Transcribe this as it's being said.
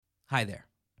Hi there,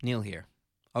 Neil here.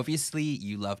 Obviously,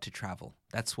 you love to travel.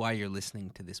 That's why you're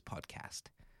listening to this podcast.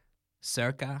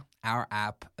 Circa, our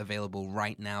app, available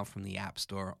right now from the App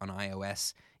Store on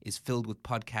iOS, is filled with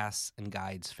podcasts and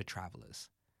guides for travelers.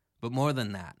 But more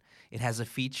than that, it has a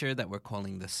feature that we're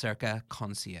calling the Circa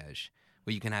Concierge,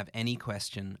 where you can have any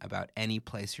question about any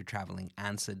place you're traveling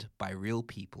answered by real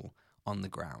people on the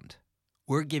ground.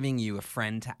 We're giving you a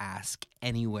friend to ask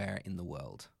anywhere in the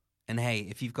world. And hey,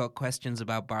 if you've got questions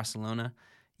about Barcelona,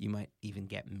 you might even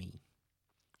get me.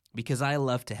 Because I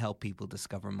love to help people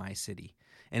discover my city.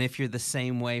 And if you're the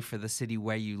same way for the city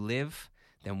where you live,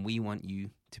 then we want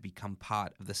you to become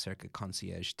part of the Circa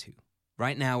Concierge too.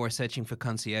 Right now, we're searching for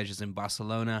concierges in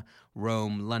Barcelona,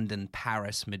 Rome, London,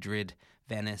 Paris, Madrid,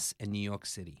 Venice, and New York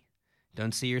City.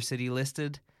 Don't see your city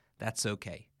listed? That's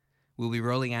okay. We'll be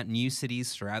rolling out new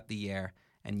cities throughout the year,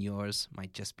 and yours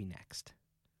might just be next.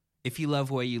 If you love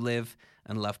where you live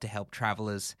and love to help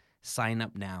travelers, sign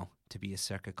up now to be a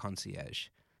Circa Concierge.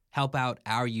 Help out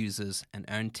our users and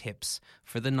earn tips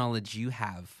for the knowledge you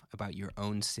have about your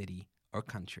own city or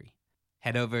country.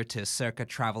 Head over to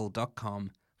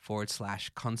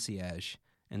circatravel.com/concierge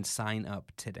and sign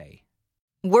up today.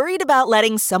 Worried about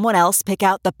letting someone else pick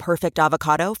out the perfect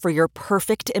avocado for your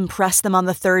perfect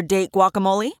impress-them-on-the-third-date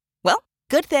guacamole? Well,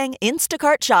 good thing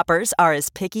Instacart shoppers are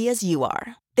as picky as you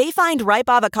are. They find ripe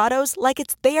avocados like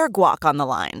it's their guac on the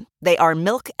line. They are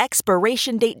milk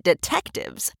expiration date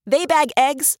detectives. They bag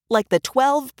eggs like the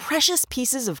 12 precious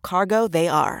pieces of cargo they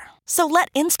are. So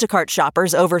let Instacart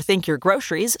shoppers overthink your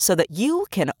groceries so that you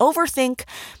can overthink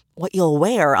what you'll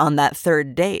wear on that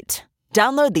third date.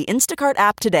 Download the Instacart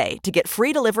app today to get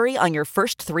free delivery on your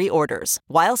first 3 orders,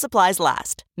 while supplies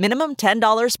last. Minimum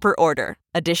 $10 per order.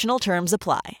 Additional terms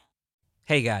apply.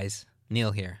 Hey guys,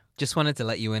 Neil here. Just wanted to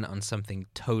let you in on something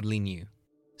totally new.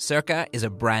 Circa is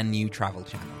a brand new travel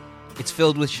channel. It's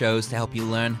filled with shows to help you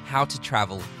learn how to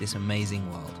travel this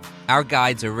amazing world. Our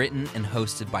guides are written and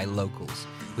hosted by locals,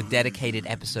 with dedicated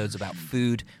episodes about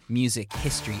food, music,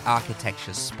 history,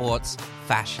 architecture, sports,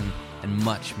 fashion, and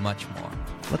much, much more.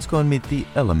 Let's go and meet the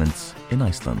elements in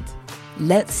Iceland.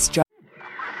 Let's start.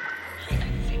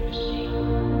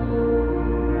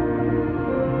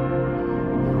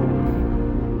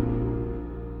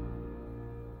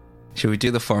 Should we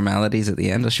do the formalities at the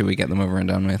end, or should we get them over and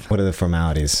done with? What are the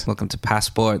formalities? Welcome to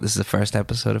Passport. This is the first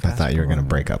episode of I Passport. thought you were going to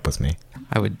break up with me.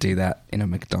 I would do that in a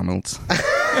McDonald's.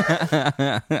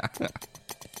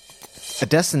 A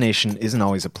destination isn't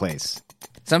always a place.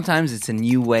 Sometimes it's a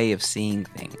new way of seeing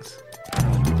things.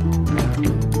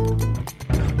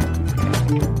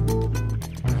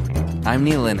 I'm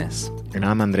Neil Innes. And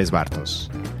I'm Andres Bartos.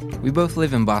 We both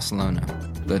live in Barcelona,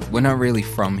 but we're not really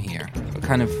from here. We're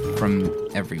kind of from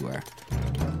everywhere.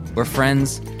 We're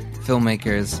friends,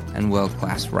 filmmakers, and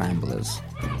world-class ramblers.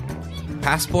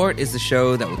 Passport is the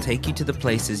show that will take you to the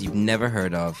places you've never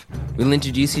heard of. We'll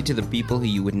introduce you to the people who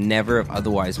you would never have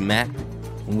otherwise met,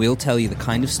 and we'll tell you the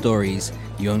kind of stories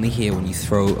you only hear when you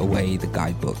throw away the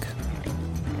guidebook.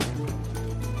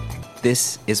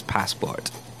 This is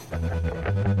Passport.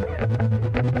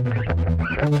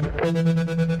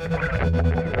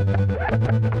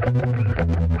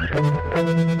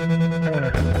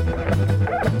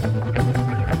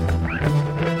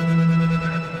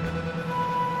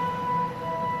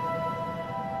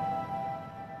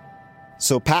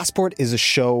 So Passport is a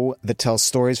show that tells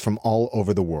stories from all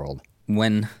over the world.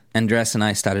 When Andres and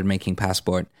I started making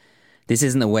Passport, this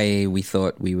isn't the way we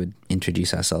thought we would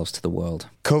introduce ourselves to the world.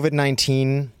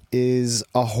 COVID-19 is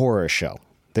a horror show.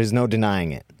 There's no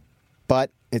denying it.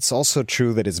 But it's also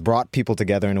true that it's brought people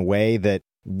together in a way that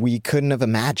we couldn't have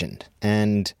imagined.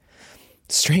 And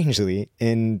strangely,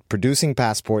 in producing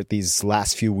Passport these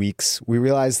last few weeks, we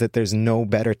realized that there's no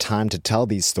better time to tell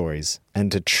these stories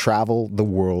and to travel the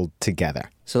world together.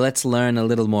 So let's learn a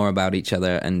little more about each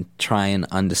other and try and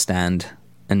understand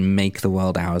and make the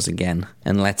world ours again.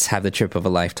 And let's have the trip of a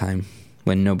lifetime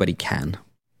when nobody can.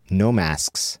 No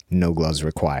masks, no gloves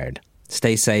required.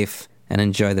 Stay safe and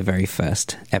enjoy the very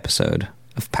first episode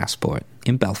of Passport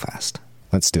in Belfast.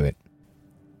 Let's do it.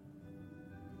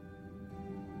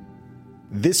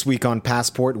 This week on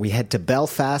Passport, we head to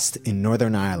Belfast in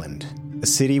Northern Ireland, a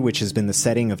city which has been the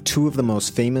setting of 2 of the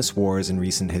most famous wars in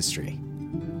recent history.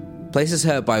 Places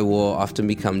hurt by war often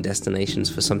become destinations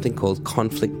for something called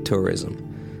conflict tourism,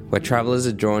 where travelers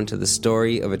are drawn to the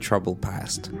story of a troubled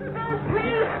past. Please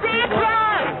stay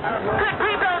calm! Good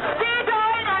people, stay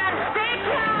calm and stay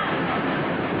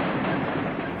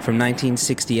calm! From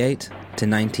 1968 to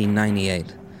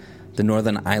 1998, the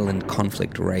Northern Ireland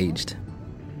conflict raged.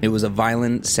 It was a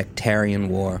violent sectarian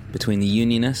war between the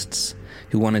Unionists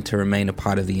who wanted to remain a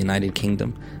part of the United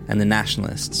Kingdom, and the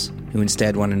nationalists, who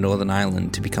instead wanted Northern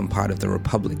Ireland to become part of the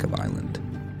Republic of Ireland.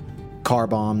 Car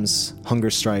bombs, hunger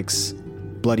strikes,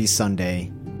 Bloody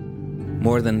Sunday.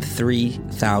 More than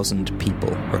 3,000 people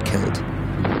were killed.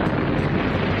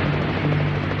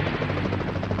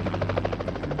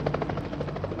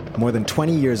 More than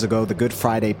 20 years ago, the Good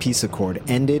Friday Peace Accord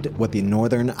ended what the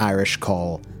Northern Irish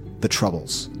call the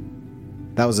Troubles.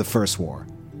 That was the first war.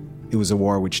 It was a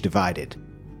war which divided.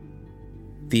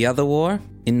 The other war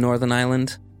in Northern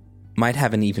Ireland might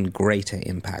have an even greater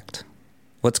impact.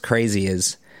 What's crazy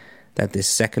is that this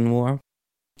second war,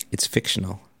 it's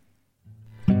fictional.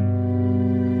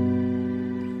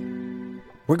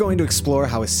 We're going to explore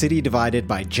how a city divided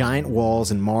by giant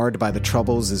walls and marred by the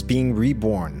Troubles is being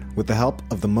reborn with the help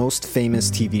of the most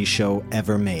famous TV show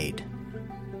ever made.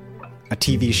 A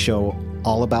TV show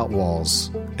all about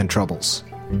walls and troubles.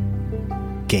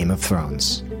 Game of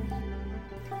Thrones.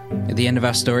 At the end of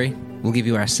our story, we'll give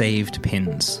you our saved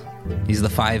pins. These are the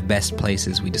 5 best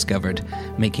places we discovered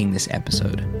making this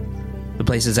episode. The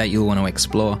places that you'll want to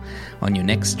explore on your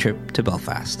next trip to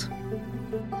Belfast.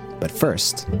 But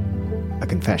first, a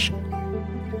confession.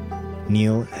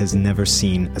 Neil has never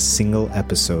seen a single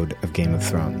episode of Game of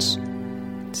Thrones.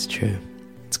 It's true.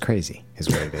 It's crazy, is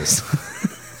what it is.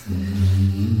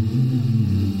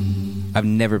 I've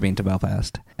never been to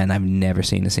Belfast, and I've never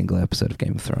seen a single episode of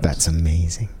Game of Thrones. That's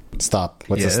amazing. Stop.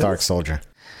 What's a Stark soldier?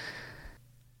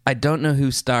 I don't know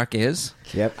who Stark is.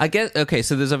 Yep. I guess, okay,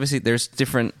 so there's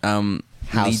different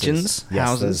legions. Yes,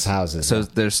 houses. there's houses. So yeah.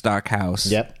 there's Stark House.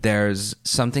 Yep. There's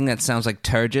something that sounds like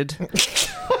turgid.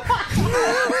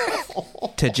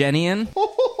 Turgenian.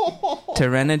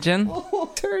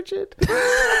 Tyrenigen. Turgid.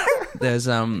 There's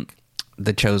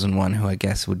the chosen one, who I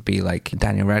guess would be like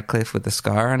Daniel Radcliffe with the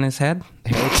scar on his head.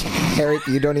 Harry,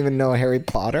 you don't even know Harry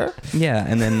Potter? Yeah,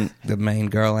 and then the main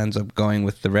girl ends up going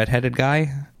with the redheaded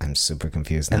guy. I'm super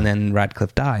confused now. And then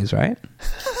Radcliffe dies, right?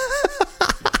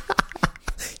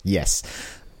 Yes.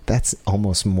 That's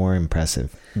almost more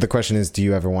impressive. The question is, do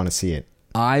you ever want to see it?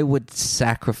 I would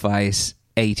sacrifice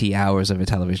 80 hours of a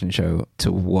television show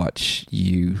to watch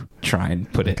you try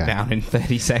and put it down in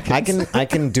 30 seconds. I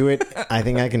can do it. I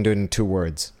think I can do it in 2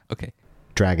 words. Okay.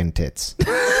 Dragon tits.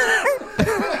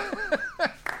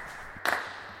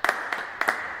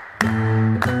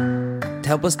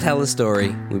 To help us tell the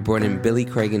story, we brought in Billy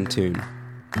Craigan-Toon.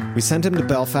 We sent him to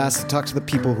Belfast to talk to the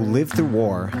people who lived through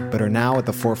war, but are now at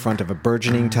the forefront of a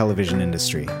burgeoning television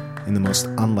industry in the most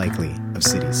unlikely of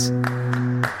cities.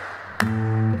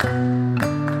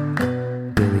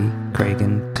 Billy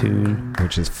Craigan-Toon.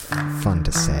 Which is fun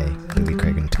to say, Billy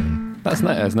Craigan-Toon. That's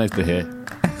nice to hear.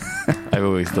 I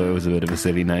always thought it was a bit of a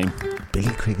silly name. Billy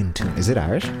Craigan-Toon. Is it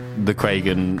Irish? The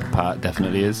Craigan part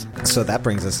definitely is. So that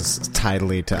brings us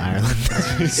tidally to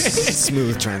Ireland.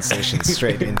 Smooth transition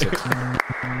straight into it.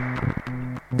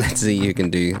 Let's see, you can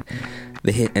do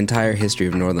the entire history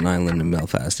of Northern Ireland and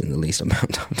Belfast in the least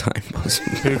amount of time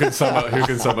possible. Who can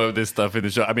sum up this stuff in the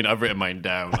show? I mean, I've written mine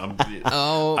down.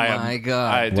 My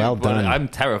God. Well done. I'm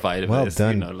terrified of Well this.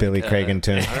 done, Billy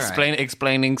Craigan-Toon.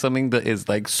 Explaining something that is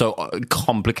like so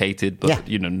complicated, but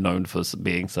known for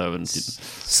being so. And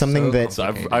something that so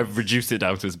I've reduced it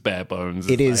down to its bare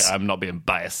bones. It is. I'm not being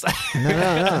biased.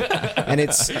 No. And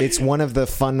it's one of the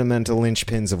fundamental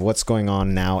linchpins of what's going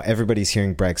on now. Everybody's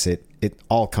hearing Brexit. It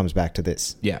all comes back to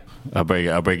this. Yeah. I'll break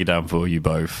it down for you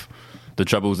both. The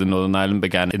Troubles in Northern Ireland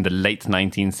began in the late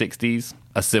 1960s,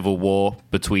 a civil war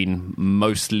between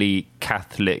mostly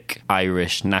Catholic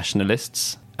Irish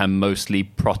nationalists and mostly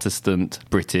Protestant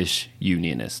British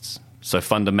Unionists. So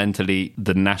fundamentally,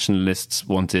 the nationalists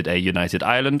wanted a united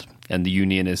Ireland and the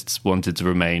Unionists wanted to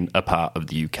remain a part of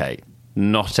the UK.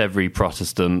 Not every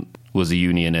Protestant was a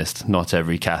Unionist. Not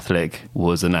every Catholic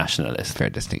was a nationalist. Fair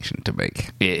distinction to make.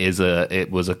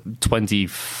 It was a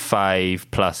 25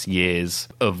 plus years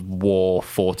of war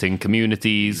fought in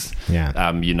communities. Yeah.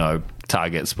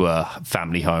 Targets were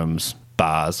family homes,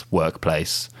 bars,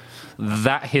 workplace.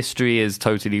 That history is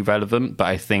totally relevant, but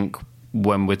I think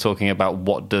when we're talking about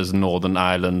what does Northern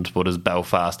Ireland, what does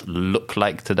Belfast look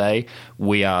like today,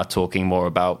 we are talking more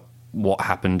about what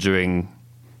happened during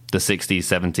the 60s,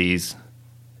 70s,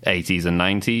 80s and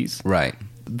 90s. Right.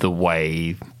 The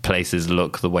way places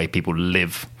look, the way people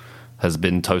live has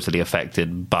been totally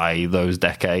affected by those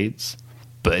decades.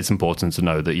 But it's important to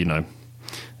know that,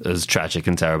 as tragic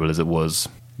and terrible as it was,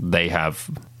 they have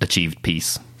achieved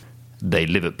peace. They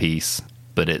live at peace,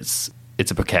 but it's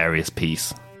a precarious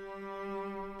peace.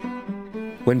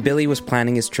 When Billy was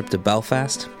planning his trip to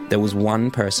Belfast, there was one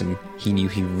person he knew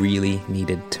he really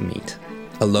needed to meet.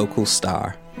 A local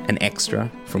star, an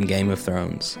extra from Game of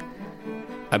Thrones.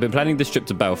 I've been planning this trip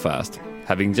to Belfast,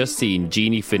 having just seen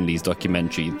Jeannie Finley's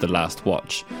documentary The Last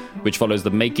Watch, which follows the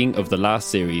making of the last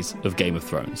series of Game of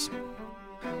Thrones.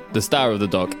 The star of the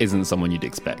doc isn't someone you'd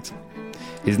expect.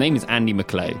 His name is Andy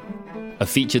McClay, a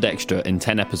featured extra in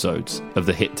 10 episodes of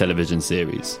the hit television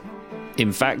series.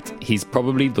 In fact, he's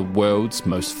probably the world's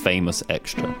most famous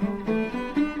extra.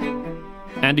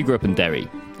 Andy grew up in Derry,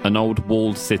 an old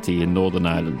walled city in Northern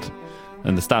Ireland,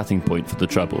 and the starting point for the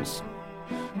Troubles.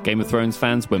 Game of Thrones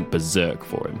fans went berserk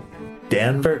for him.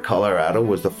 Denver, Colorado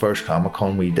was the first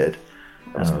Comic-Con we did,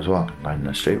 and I was walking down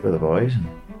the street with the boys,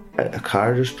 and a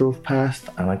car just drove past,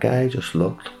 and a guy just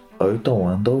looked out the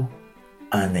window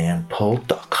and then pulled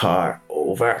the car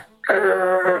over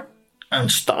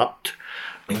and stopped.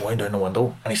 He went down the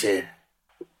window and he said,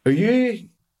 "Are you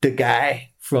the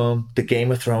guy from the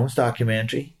Game of Thrones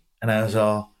documentary?" And I was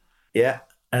all, "Yeah."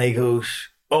 And he goes,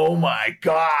 "Oh my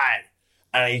God."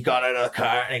 And he got out of the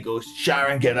car and he goes,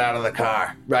 "Sharon, get out of the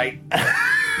car, right?"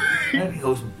 And he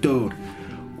goes, "Dude,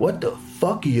 what the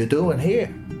fuck are you doing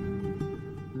here?"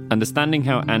 Understanding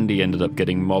how Andy ended up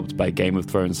getting mobbed by Game of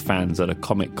Thrones fans at a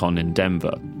Comic-Con in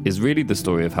Denver is really the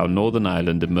story of how Northern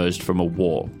Ireland emerged from a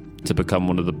war to become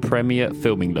one of the premier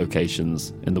filming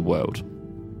locations in the world.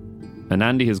 And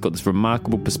Andy has got this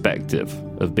remarkable perspective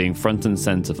of being front and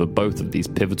centre for both of these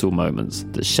pivotal moments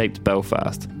that shaped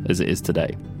Belfast as it is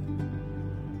today.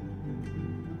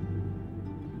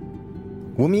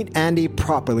 We'll meet Andy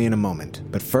properly in a moment,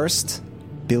 but first,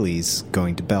 Billy's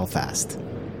going to Belfast.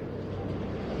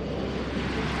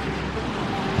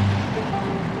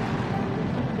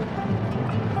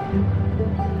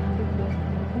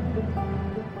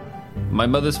 My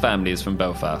mother's family is from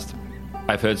Belfast.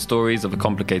 I've heard stories of a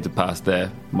complicated past there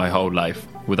my whole life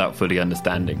without fully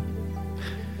understanding.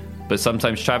 But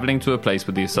sometimes travelling to a place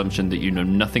with the assumption that you know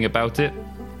nothing about it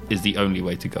is the only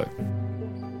way to go.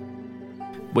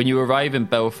 When you arrive in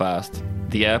Belfast,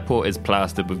 the airport is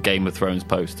plastered with Game of Thrones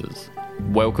posters.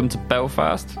 Welcome to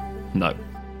Belfast? No.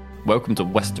 Welcome to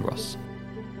Westeros.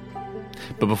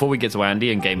 But before we get to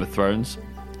Andy and Game of Thrones,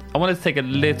 I wanted to take a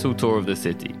little tour of the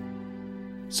city.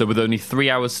 So with only 3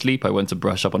 hours sleep, I went to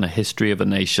brush up on a history of a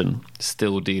nation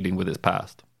still dealing with its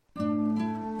past.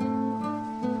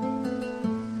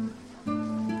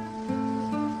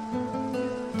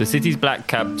 The city's black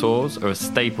cab tours are a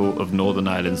staple of Northern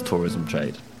Ireland's tourism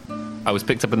trade. I was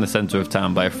picked up in the centre of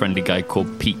town by a friendly guy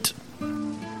called Pete.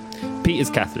 Pete is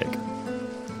Catholic.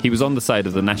 He was on the side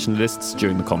of the nationalists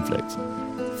during the conflict,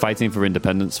 fighting for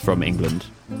independence from England.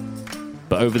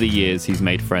 But over the years, he's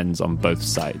made friends on both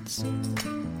sides.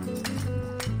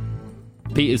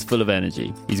 Pete is full of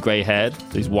energy. He's grey-haired,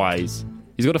 he's wise.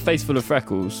 He's got a face full of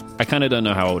freckles. I kind of don't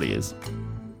know how old he is.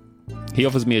 He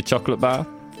offers me a chocolate bar,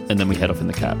 and then we head off in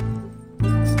the cab.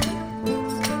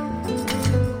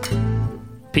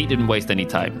 Pete didn't waste any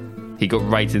time. He got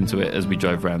right into it as we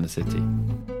drove around the city.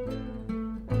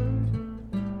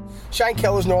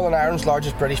 Shankill is Northern Ireland's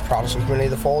largest British Protestant community.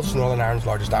 The Falls is Northern Ireland's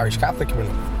largest Irish Catholic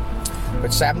community.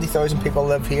 About 70,000 people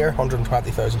live here,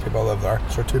 120,000 people live there.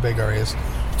 So two big areas,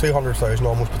 200,000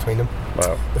 almost between them.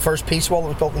 Wow. The first peace wall that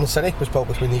was built in the city was built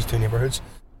between these two neighbourhoods.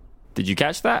 Did you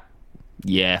catch that?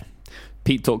 Yeah.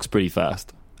 Pete talks pretty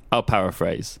fast. I'll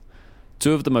paraphrase.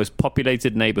 Two of the most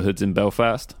populated neighbourhoods in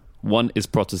Belfast, one is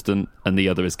Protestant and the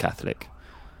other is Catholic.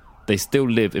 They still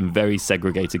live in very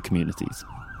segregated communities.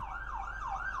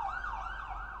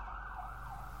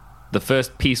 The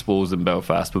first peace walls in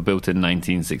Belfast were built in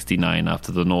 1969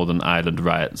 after the Northern Ireland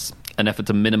riots, an effort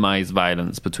to minimise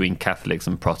violence between Catholics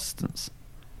and Protestants.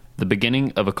 The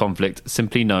beginning of a conflict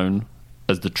simply known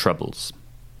as the Troubles.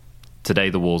 Today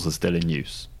the walls are still in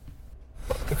use.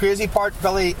 The crazy part,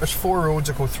 Billy, there's 4 roads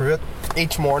that go through it.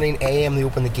 Each morning, AM, they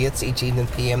open the gates. Each evening,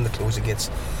 PM, they close the gates.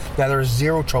 Now, there is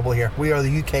zero trouble here. We are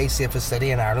the UK's safest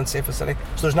city and Ireland's safest city.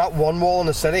 So there's not one wall in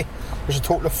the city. There's a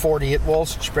total of 48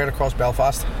 walls spread across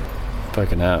Belfast.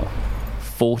 Fucking hell.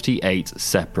 48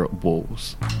 separate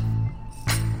walls.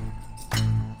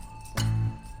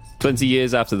 20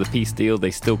 years after the peace deal,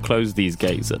 they still close these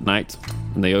gates at night,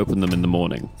 and they open them in the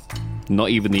morning.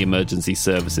 Not even the emergency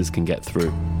services can get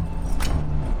through.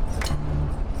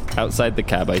 Outside the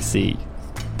cab, I see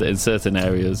that in certain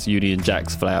areas, Union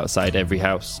Jacks fly outside every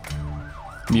house.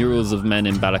 Murals of men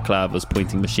in balaclavas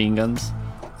pointing machine guns,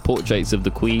 portraits of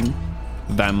the Queen,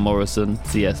 Van Morrison,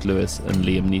 C.S. Lewis, and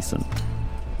Liam Neeson.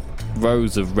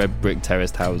 Rows of red brick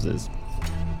terraced houses.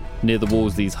 Near the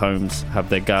walls, these homes have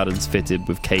their gardens fitted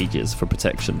with cages for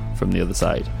protection from the other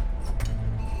side.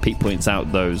 Pete points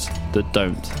out those that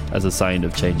don't as a sign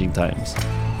of changing times.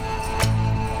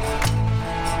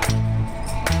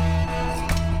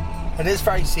 It is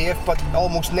very safe, but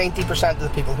almost 90% of the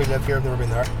people who live here have never been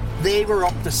there. They were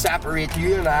up to separate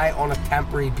you and I on a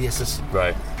temporary basis.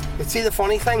 Right. But see, the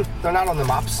funny thing, they're not on the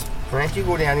maps, right? You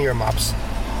go to any of your maps,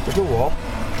 there's no wall,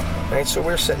 right? So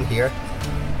we're sitting here,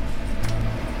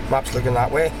 maps looking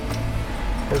that way,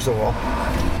 there's the wall.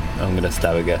 I'm going to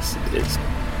stab a guess. It's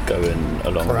going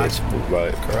along Correct. this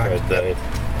right, Correct. right there. Yep.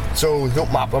 So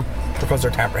don't map them because they're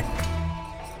temporary.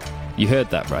 You heard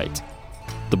that right.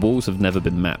 The walls have never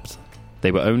been mapped.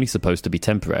 They were only supposed to be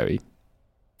temporary.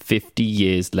 50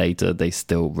 years later, they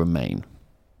still remain.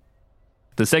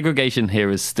 The segregation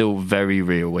here is still very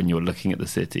real when you're looking at the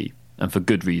city, and for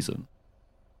good reason.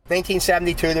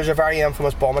 1972, there's a very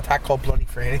infamous bomb attack called Bloody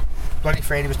Friday. Bloody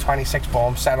Friday was 26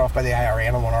 bombs set off by the IRA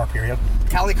in a 1 hour period.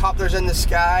 Helicopters in the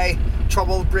sky,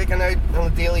 trouble breaking out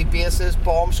on a daily basis,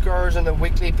 bomb scares on a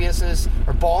weekly basis,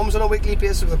 or bombs on a weekly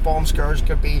basis. The bomb scares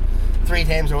could be 3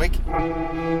 times a week.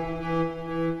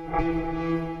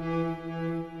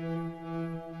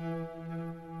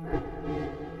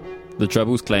 The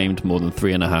Troubles claimed more than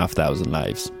 3,500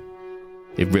 lives.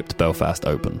 It ripped Belfast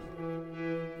open.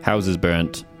 Houses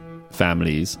burnt,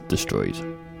 families destroyed.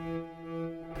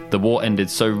 The war ended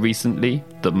so recently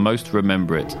that most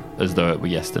remember it as though it were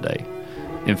yesterday.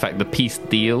 In fact, the peace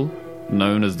deal,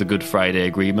 known as the Good Friday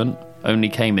Agreement, only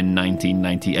came in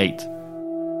 1998.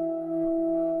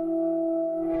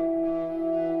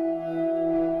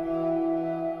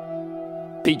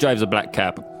 Pete drives a black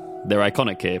cab. They're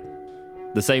iconic here,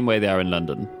 the same way they are in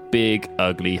London. Big,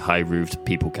 ugly, high-roofed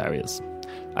people carriers.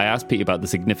 I asked Pete about the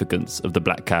significance of the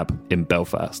black cab in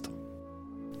Belfast.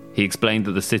 He explained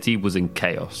that the city was in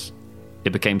chaos.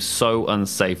 It became so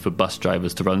unsafe for bus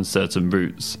drivers to run certain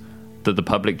routes that the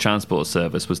public transport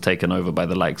service was taken over by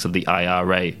the likes of the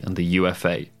IRA and the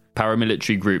UFA,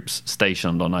 paramilitary groups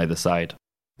stationed on either side.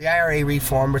 The IRA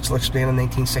reform, which will explain in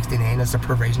 1969 as the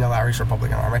Provisional Irish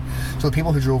Republican Army. So the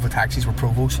people who drove the taxis were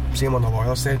provosts, same on the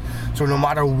Loyalist side. So no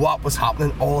matter what was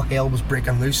happening, all hell was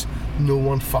breaking loose. No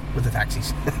one fucked with the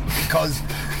taxis. Because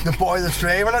the boy that's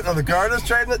driving it, or the girl that's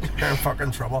driving it, they're in fucking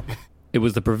trouble. It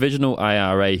was the Provisional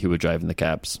IRA who were driving the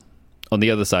cabs. On the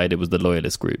other side, it was the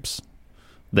Loyalist groups.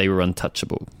 They were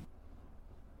untouchable.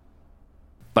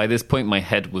 By this point, my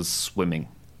head was swimming.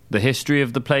 The history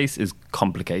of the place is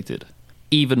complicated.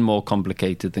 Even more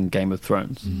complicated than Game of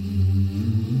Thrones.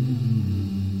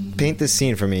 Paint this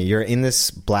scene for me. You're in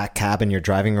this black cab and you're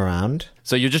driving around.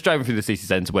 So you're just driving through the city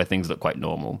centre where things look quite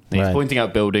normal. He's Right. pointing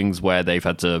out buildings where they've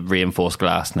had to reinforce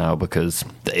glass now because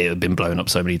it had been blown up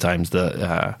so many times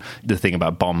that the thing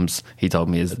about bombs, he told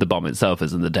me, is the bomb itself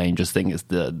isn't the dangerous thing, it's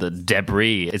the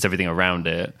debris, it's everything around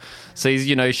it. So he's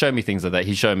showing me things like that.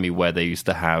 He's showing me where they used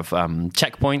to have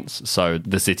checkpoints. So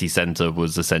the city centre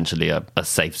was essentially a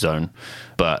safe zone,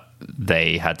 but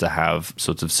they had to have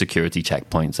sort of security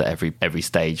checkpoints at every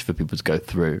stage for people to go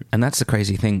through. And that's the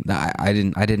crazy thing that I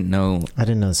didn't know I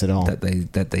didn't know this at all.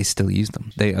 that they still use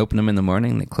them. They open them in the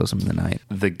morning, they close them in the night.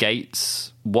 The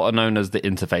gates, what are known as the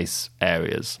interface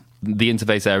areas. The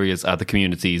interface areas are the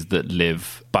communities that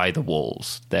live by the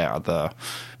walls. They are the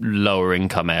lower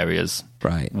income areas,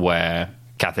 Right. where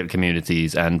Catholic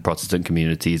communities and Protestant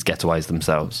communities ghettoise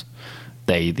themselves.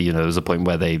 There was a point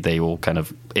where they all kind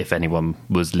of, if anyone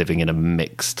was living in a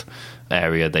mixed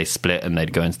area, they split and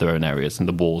they'd go into their own areas, and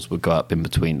the walls would go up in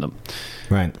between them.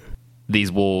 Right.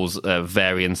 These walls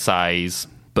vary in size,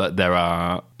 but there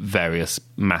are various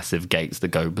massive gates that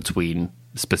go between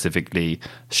specifically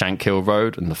Shankill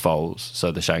Road and the Foals.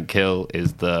 So the Shankill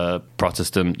is the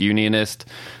Protestant Unionist,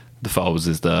 the Foals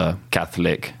is the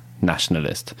Catholic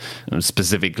Nationalist. And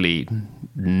specifically,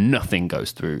 nothing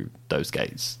goes through those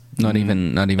gates. Not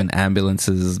even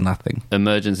ambulances, nothing.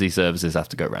 Emergency services have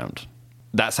to go round.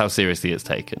 That's how seriously it's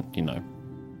taken,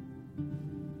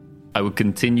 I would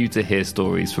continue to hear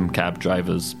stories from cab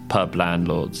drivers, pub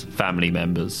landlords, family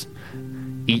members,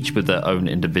 each with their own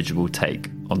individual take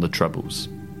on the Troubles.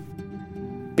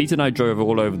 Pete and I drove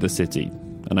all over the city,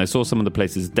 and I saw some of the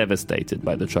places devastated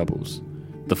by the Troubles.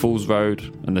 The Falls Road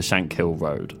and the Shankill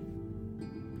Road.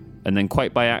 And then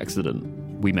quite by accident,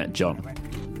 we met John.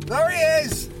 There he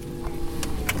is!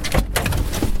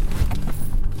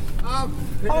 I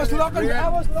was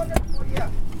looking for you.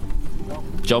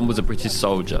 John was a British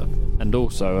soldier and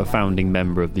also a founding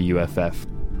member of the UFF.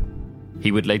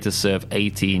 He would later serve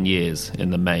 18 years in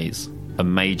the Maze, a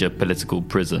major political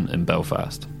prison in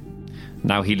Belfast.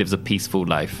 Now he lives a peaceful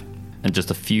life, and just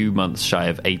a few months shy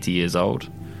of 80 years old,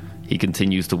 he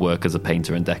continues to work as a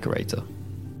painter and decorator.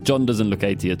 John doesn't look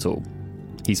 80 at all.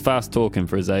 He's fast talking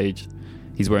for his age.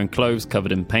 He's wearing clothes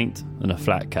covered in paint and a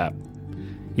flat cap.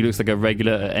 He looks like a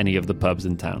regular at any of the pubs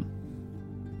in town.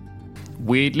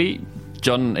 Weirdly,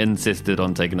 John insisted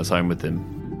on taking us home with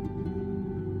him.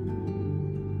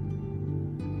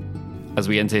 As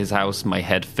we enter his house, my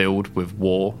head filled with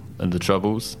war and the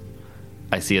Troubles,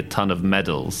 I see a ton of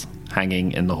medals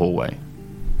hanging in the hallway.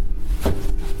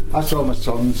 That's all my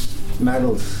son's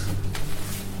medals.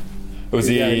 Was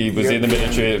he in the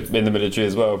military? In the military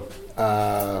as well?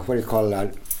 What do you call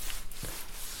that?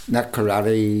 Not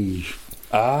karate.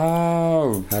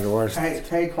 Oh. How do I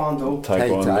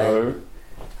Taekwondo.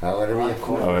 Whatever you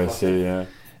call it. Oh, I see. Yeah.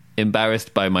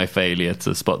 Embarrassed by my failure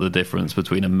to spot the difference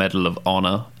between a Medal of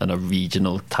Honor and a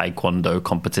regional Taekwondo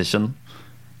competition,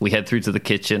 we head through to the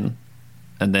kitchen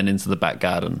and then into the back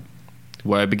garden,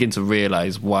 where I begin to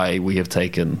realize why we have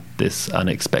taken this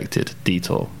unexpected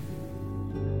detour.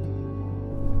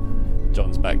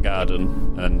 John's back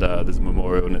garden, and there's a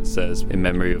memorial, and it says, "In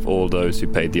memory of all those who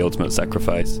paid the ultimate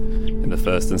sacrifice in the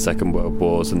First and Second World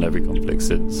Wars and every conflict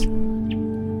since."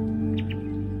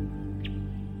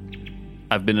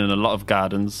 I've been in a lot of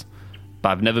gardens, but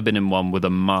I've never been in one with a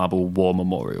marble war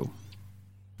memorial.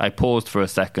 I paused for a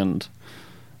second,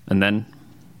 and then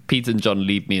Pete and John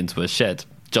lead me into a shed.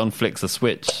 John flicks a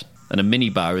switch, and a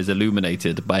minibar is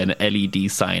illuminated by an LED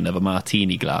sign of a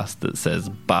martini glass that says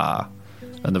bar,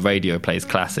 and the radio plays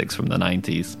classics from the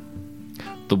 90s.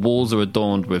 The walls are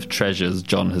adorned with treasures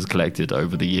John has collected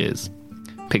over the years.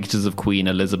 Pictures of Queen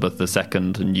Elizabeth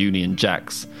II and Union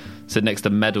Jacks sit next to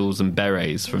medals and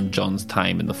berets from John's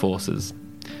time in the forces.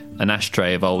 An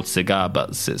ashtray of old cigar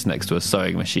butts sits next to a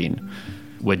sewing machine,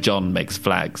 where John makes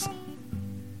flags.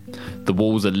 The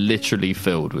walls are literally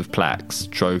filled with plaques,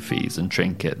 trophies and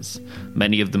trinkets,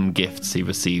 many of them gifts he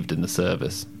received in the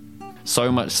service. So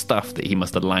much stuff that he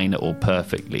must align it all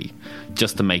perfectly,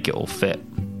 just to make it all fit.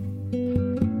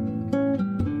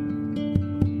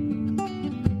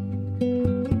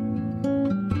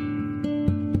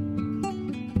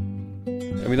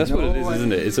 I mean, that's what it is,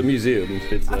 isn't it? It's a museum.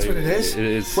 That's what it is. It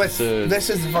is. This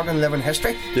is the fucking living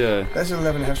history. Yeah. This is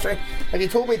living history. And you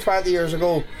told me 20 years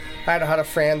ago, I'd had a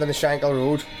friend in the Shankill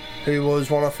Road who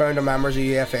was one of the founder members of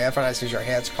UFF, and I says, your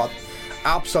head's cut.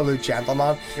 Absolute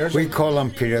gentleman. We call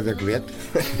him Peter the Great.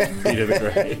 Peter the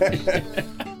Great.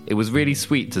 It was really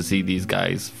sweet to see these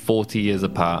guys, 40 years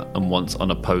apart and once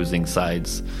on opposing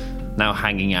sides, now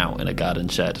hanging out in a garden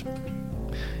shed.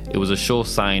 It was a sure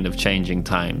sign of changing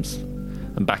times.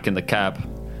 And back in the cab,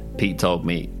 Pete told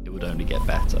me it would only get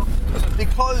better.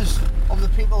 Because of the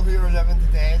people who are living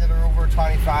today that are over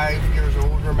 25 years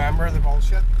old, remember the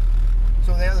bullshit.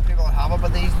 So they're the people that have it,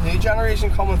 but these new generation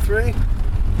coming through,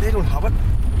 they don't have it.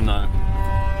 No.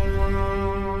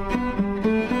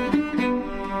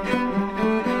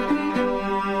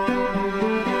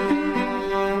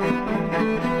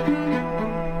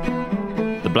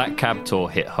 The Black Cab tour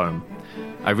hit home.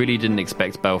 I really didn't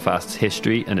expect Belfast's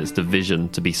history and its division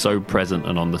to be so present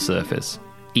and on the surface,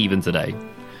 even today.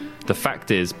 The fact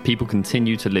is, people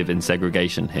continue to live in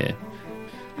segregation here,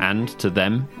 and to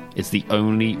them, it's the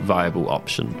only viable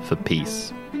option for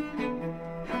peace.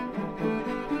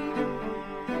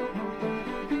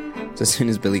 So as soon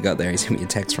as Billy got there, he sent me a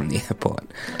text from the airport.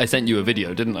 I sent you a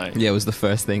video, didn't I? Yeah, it was the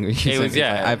first thing. It was,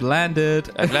 yeah. I've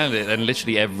landed, and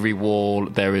literally every wall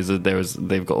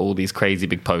they've got all these crazy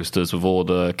big posters with all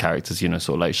the characters, you know,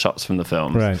 sort of like shots from the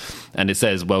films, Right. And it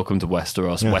says "Welcome to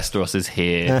Westeros." Yeah. Westeros is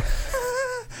here,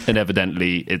 and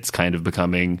evidently it's kind of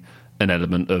becoming an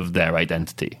element of their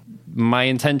identity. My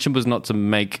intention was not to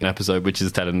make an episode which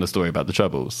is telling the story about the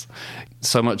Troubles.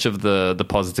 So much of the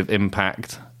positive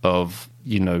impact of,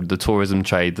 you know, the tourism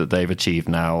trade that they've achieved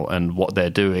now and what they're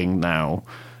doing now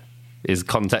is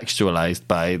contextualized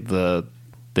by the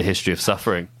history of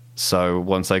suffering. So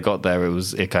once I got there,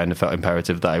 it kind of felt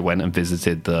imperative that I went and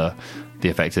visited the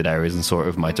affected areas and saw it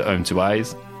with my own two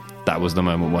eyes. That was the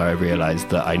moment where I realized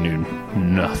that I knew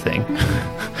nothing.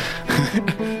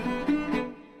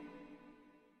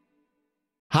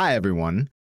 Hi, everyone.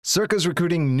 Circa's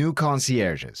recruiting new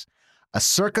concierges. A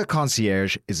Circa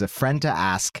concierge is a friend to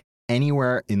ask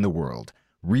anywhere in the world.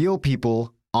 Real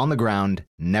people, on the ground,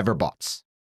 never bots.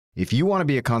 If you want to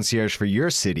be a concierge for your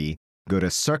city, go to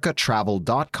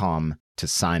circatravel.com to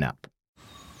sign up.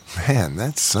 Man,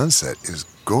 that sunset is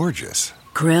gorgeous.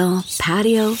 Grill,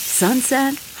 patio,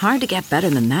 sunset. Hard to get better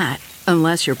than that.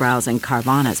 Unless you're browsing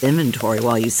Carvana's inventory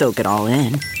while you soak it all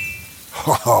in.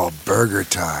 Oh, burger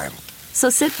time. So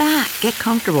sit back, get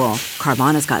comfortable.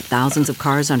 Carvana's got thousands of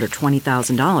cars under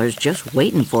 $20,000 just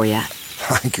waiting for you.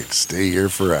 I could stay here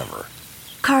forever.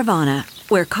 Carvana,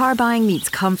 where car buying meets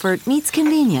comfort, meets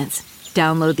convenience.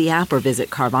 Download the app or visit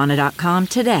Carvana.com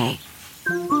today.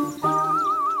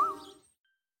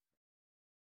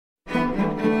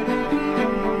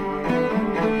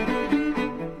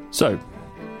 So,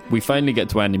 We finally get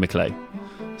to Andy McClay,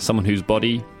 someone whose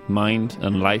body, mind,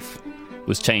 and life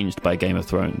was changed by Game of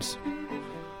Thrones.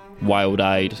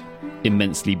 Wild-eyed,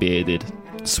 immensely bearded,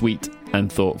 sweet and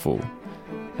thoughtful,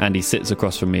 Andy sits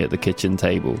across from me at the kitchen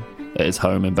table at his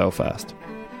home in Belfast.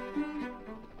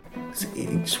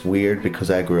 It's weird because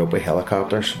I grew up with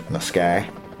helicopters in the sky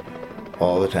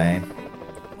all the time.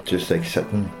 Just like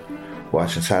sitting,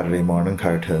 watching Saturday morning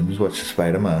cartoons, watching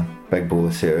Spider-Man, big bowl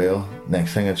of cereal.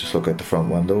 Next thing I just look out the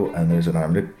front window and there's an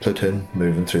army platoon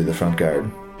moving through the front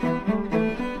garden.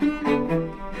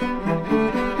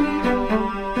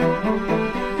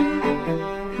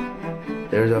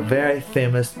 There's a very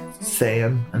famous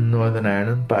saying in Northern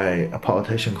Ireland by a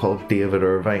politician called David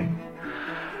Irvine.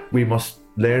 We must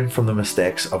learn from the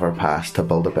mistakes of our past to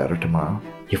build a better tomorrow.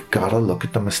 You've got to look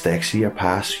at the mistakes of your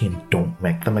past so you don't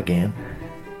make them again.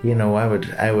 You know, I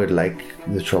would like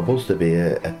the Troubles to be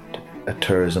a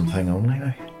tourism thing only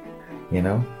now. You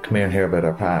know, come here and hear about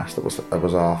our past. It was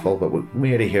awful, but we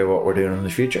need to hear what we're doing in the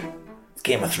future. It's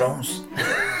Game of Thrones.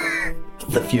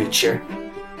 The future.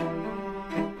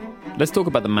 Let's talk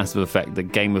about the massive effect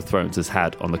that Game of Thrones has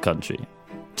had on the country.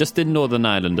 Just in Northern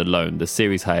Ireland alone, the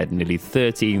series hired nearly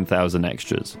 13,000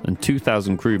 extras and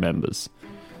 2,000 crew members.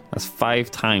 That's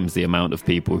 5 times the amount of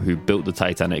people who built the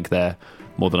Titanic there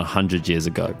more than 100 years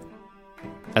ago.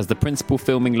 As the principal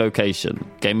filming location,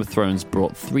 Game of Thrones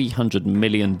brought $300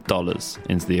 million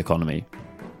into the economy.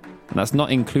 And that's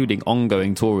not including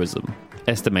ongoing tourism,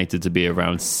 estimated to be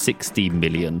around $60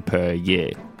 million per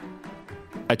year.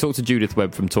 I talked to Judith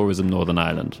Webb from Tourism Northern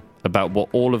Ireland about what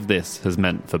all of this has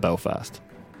meant for Belfast.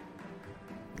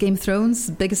 Game of Thrones,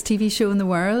 the biggest TV show in the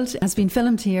world, has been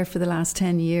filmed here for the last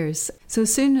 10 years. So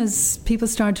as soon as people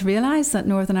started to realise that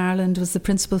Northern Ireland was the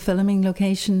principal filming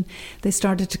location, they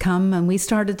started to come, and we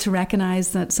started to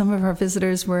recognise that some of our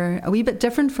visitors were a wee bit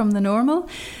different from the normal.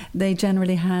 They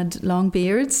generally had long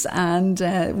beards and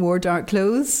wore dark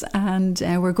clothes, and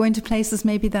were going to places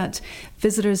maybe that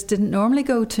visitors didn't normally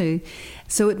go to.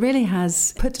 So it really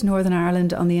has put Northern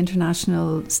Ireland on the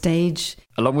international stage.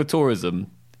 Along with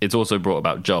tourism, it's also brought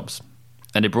about jobs.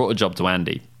 And it brought a job to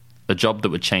Andy, a job that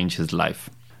would change his life.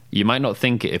 You might not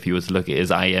think it if you were to look at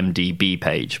his IMDb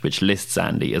page, which lists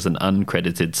Andy as an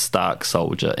uncredited Stark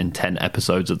soldier in 10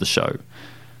 episodes of the show,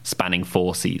 spanning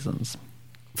 4 seasons.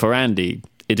 For Andy,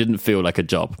 it didn't feel like a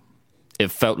job. It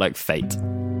felt like fate.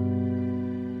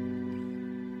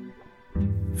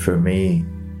 For me,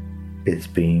 it's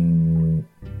been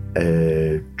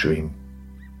a dream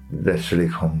literally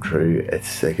come true.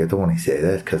 It's like, I don't want to say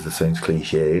that because it sounds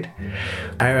cliched.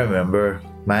 I remember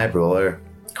my brother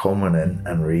coming in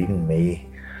and reading me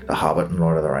The Hobbit and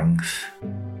Lord of the Rings.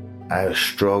 I was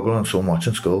struggling so much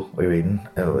in school with reading.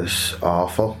 It was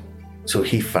awful. So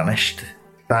he finished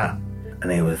that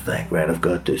and he was like, right, I've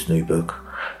got this new book.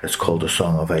 It's called A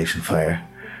Song of Ice and Fire.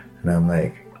 And I'm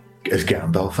like, is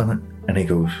Gandalf in it? And he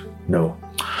goes, no.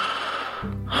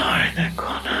 Alright then,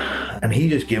 God. And he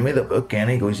just gave me the book and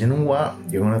he goes, you know what,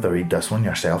 you're going to have to read this one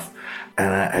yourself.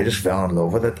 And I just fell in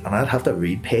love with it, and I'd have to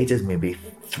read pages maybe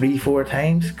 3-4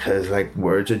 times because like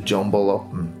words would jumble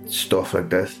up and stuff like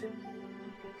this.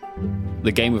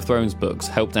 The Game of Thrones books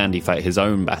helped Andy fight his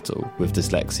own battle with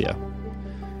dyslexia.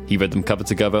 He read them cover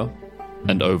to cover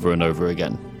and over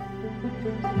again.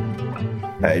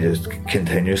 I just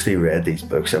continuously read these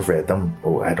books. I've read them,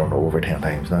 I don't know, over 10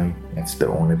 times now. It's the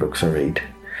only books I read.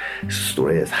 The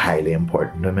story is highly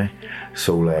important to me.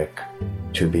 So like,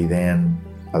 to be then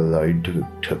allowed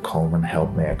to come and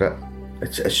help make it,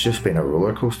 it's just been a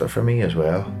roller coaster for me as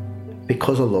well.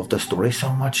 Because I love the story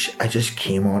so much, I just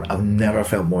came on. I've never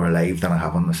felt more alive than I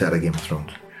have on the set of Game of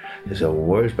Thrones. It's the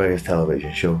world's biggest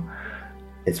television show.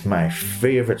 It's my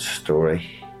favourite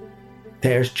story.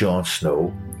 There's Jon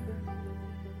Snow.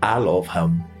 I love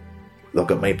him. Look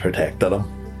at me protecting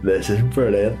him. This is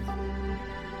brilliant.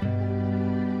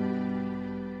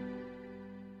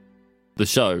 The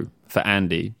show, for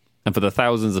Andy, and for the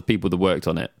thousands of people that worked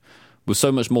on it, was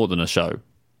so much more than a show.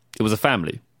 It was a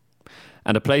family,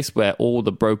 and a place where all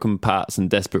the broken parts and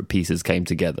desperate pieces came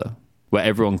together, where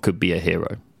everyone could be a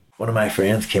hero. One of my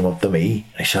friends came up to me,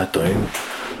 and he sat down,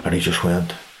 and he just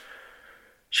went,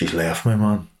 she's left me,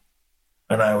 man.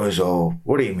 And I was all,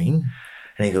 what do you mean?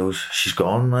 And he goes, she's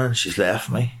gone, man, she's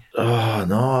left me. Oh,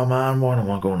 no, man, what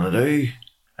am I going to do?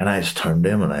 And I just turned to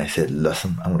him and I said,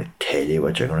 listen, I'm going to tell you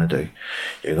what you're going to do.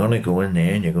 You're going to go in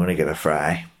there and you're going to get a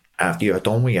fry. After you're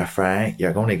done with your fry,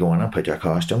 you're going to go in and put your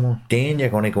costume on. Then you're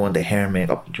going to go into hair and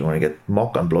makeup. You're going to get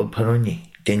muck and blood put on you.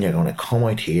 Then you're going to come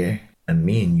out here and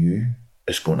me and you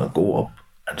is going to go up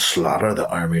and slaughter the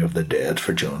army of the dead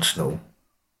for Jon Snow.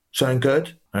 Sound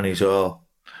good? And he's all,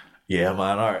 yeah,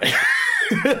 man, alright.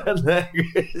 And like,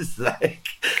 it's like,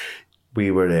 we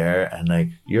were there, and like,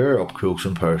 you're up close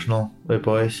and personal with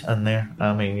boys in there.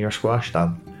 I mean, you're squashed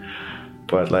on.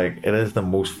 But like, it is the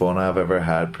most fun I've ever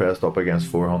had pressed up against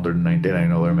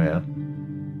 499 other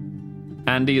men.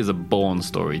 Andy is a born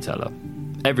storyteller.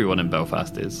 Everyone in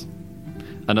Belfast is.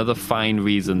 Another fine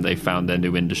reason they found their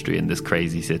new industry in this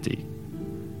crazy city.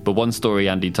 But one story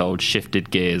Andy told shifted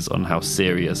gears on how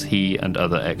serious he and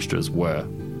other extras were.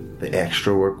 The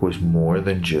extra work was more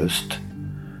than just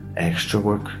extra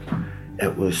work.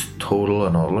 It was total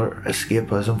and utter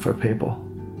escapism for people.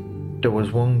 There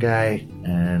was one guy,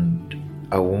 and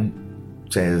I won't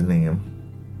say his name.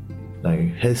 Now,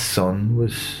 his son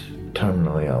was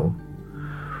terminally ill,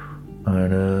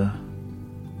 and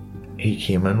he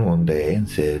came in one day and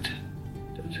said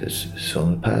that his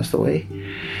son had passed away,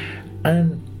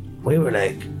 and we were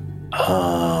like,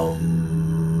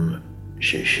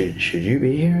 should you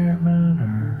be here,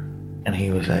 man? And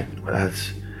he was like, well,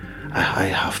 I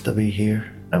have to be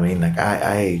here. I mean, like,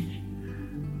 I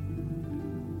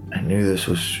knew this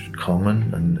was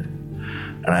coming,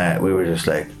 and we were just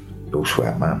like, no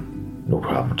sweat, man, no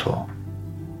problem at all.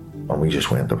 And we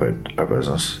just went about our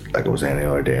business like it was any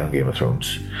other day on Game of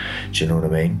Thrones. Do you know what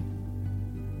I mean?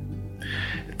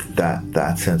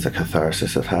 That sense of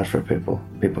catharsis it had for people.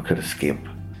 People could escape.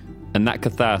 And that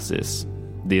catharsis,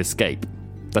 the escape,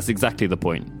 that's exactly the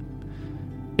point.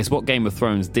 It's what Game of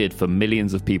Thrones did for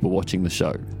millions of people watching the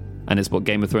show. And it's what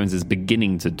Game of Thrones is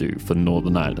beginning to do for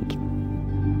Northern Ireland.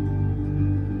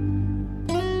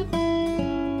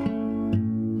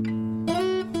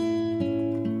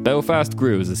 Belfast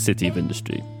grew as a city of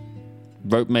industry.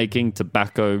 Rope making,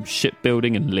 tobacco,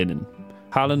 shipbuilding and linen.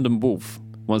 Harland and Wolff,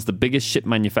 once the biggest ship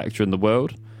manufacturer in the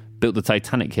world, built the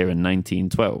Titanic here in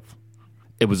 1912.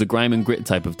 It was a grime and grit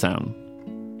type of town.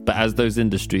 But as those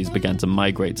industries began to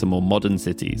migrate to more modern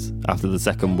cities after the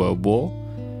Second World War,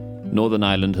 Northern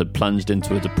Ireland had plunged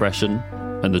into a depression,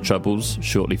 and the Troubles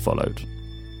shortly followed.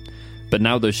 But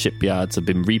now those shipyards have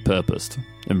been repurposed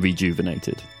and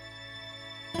rejuvenated.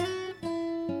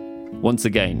 Once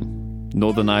again,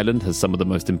 Northern Ireland has some of the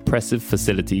most impressive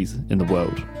facilities in the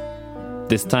world.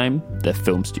 This time, they're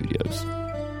film studios.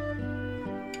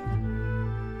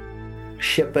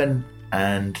 Shipping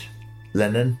and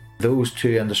linen, those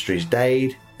two industries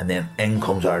died, and then in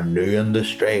comes our new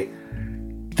industry,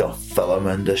 the film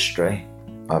industry.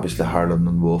 Obviously, Harland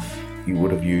and Wolff, you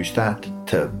would have used that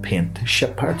to paint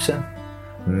ship parts in,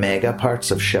 mega parts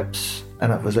of ships,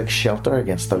 and it was like shelter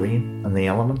against the rain and the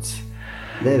elements.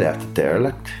 They left it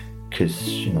derelict because,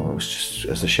 you know, it was just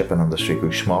as the shipping industry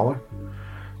grew smaller.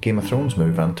 Game of Thrones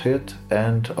moved into it,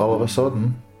 and all of a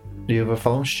sudden, you have a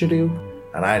film studio,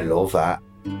 and I love that.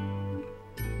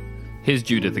 Here's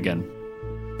Judith again.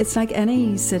 It's like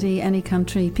any city, any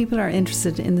country, people are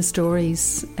interested in the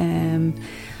stories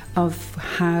of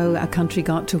how a country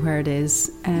got to where it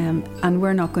is, and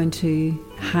we're not going to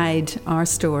hide our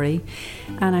story.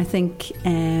 And I think,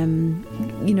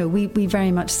 you know, we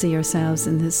very much see ourselves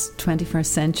in this 21st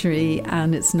century,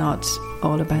 and it's not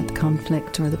all about the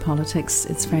conflict or the politics.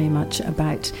 It's very much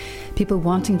about people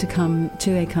wanting to come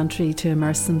to a country to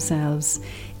immerse themselves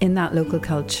in that local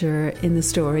culture, in the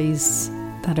stories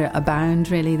that are abound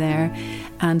really there.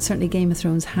 And certainly Game of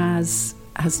Thrones has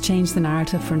changed the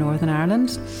narrative for Northern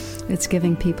Ireland. It's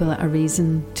giving people a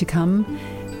reason to come.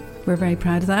 We're very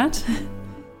proud of that.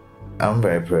 I'm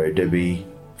very proud to be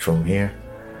from here.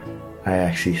 I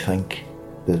actually think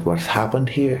that what's happened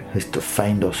here has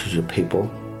defined us as a people.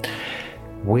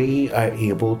 We are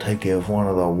able to give one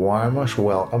of the warmest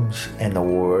welcomes in the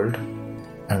world,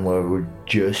 and we're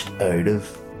just out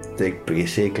of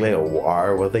basically a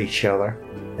war with each other.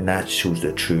 And that shows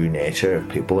the true nature of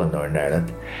people in Northern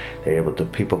Ireland.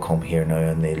 People come here now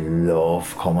and they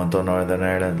love coming to Northern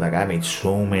Ireland. Like, I meet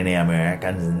so many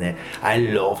Americans, and I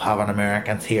love having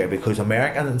Americans here, because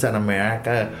Americans in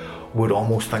America would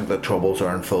almost think the Troubles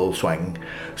are in full swing.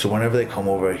 So whenever they come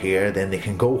over here, then they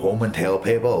can go home and tell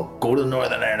people, go to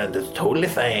Northern Ireland, it's totally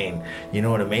fine. You know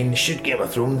what I mean? Shoot Game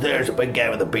of Thrones, there's a big guy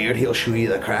with a beard, he'll show you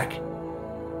the crack.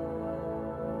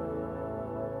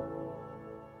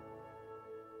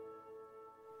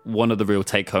 One of the real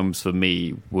take-homes for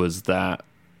me was that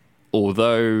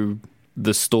although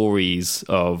the stories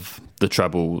of the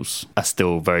Troubles are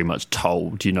still very much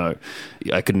told, you know,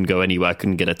 I couldn't go anywhere, I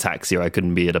couldn't get a taxi, or I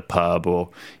couldn't be at a pub, or,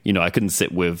 you know, I couldn't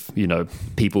sit with, you know,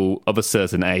 people of a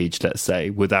certain age, let's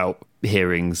say, without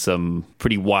hearing some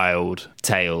pretty wild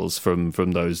tales from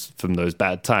those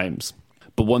bad times.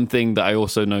 But one thing that I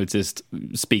also noticed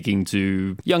speaking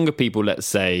to younger people, let's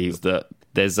say, is that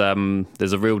there's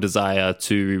a real desire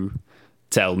to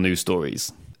tell new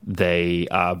stories. they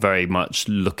are very much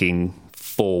looking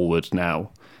forward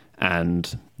now.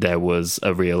 And there was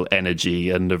a real energy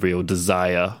and a real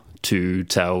desire to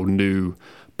tell new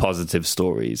positive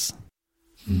stories.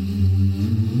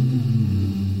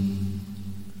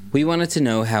 We wanted to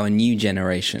know how a new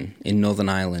generation in Northern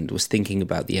Ireland was thinking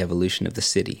about the evolution of the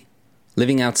city,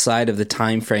 living outside of the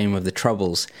time frame of the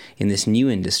Troubles in this new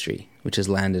industry which has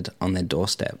landed on their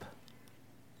doorstep.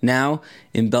 Now,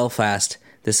 in Belfast,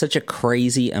 there's such a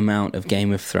crazy amount of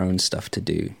Game of Thrones stuff to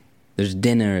do. There's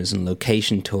dinners and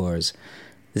location tours.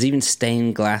 There's even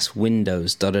stained glass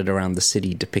windows dotted around the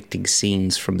city depicting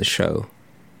scenes from the show.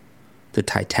 The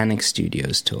Titanic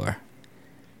Studios tour.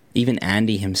 Even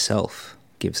Andy himself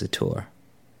gives a tour.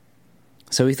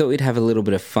 So we thought we'd have a little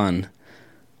bit of fun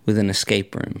with an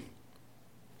escape room.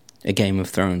 A Game of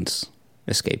Thrones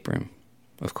escape room,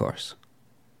 of course.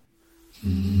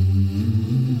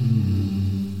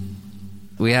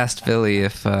 We asked Billy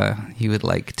if he would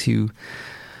like to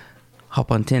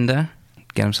hop on Tinder,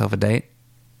 get himself a date,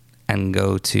 and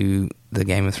go to the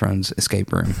Game of Thrones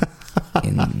escape room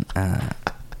in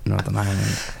Northern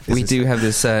Ireland. We do have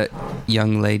this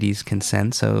young lady's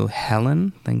consent, so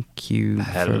Helen, thank you.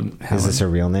 Helen. Is this her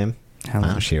real name?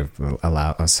 Helen. She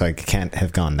allowed, so it can't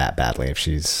have gone that badly if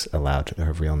she's allowed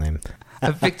her real name.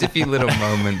 I've picked a few little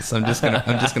moments. I'm just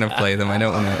gonna play them. I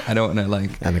don't wanna like.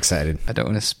 I'm excited. I don't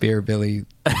want to spear Billy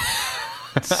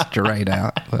straight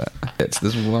out, but it's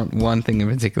this one thing in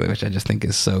particular which I just think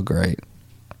is so great.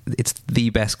 It's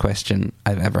the best question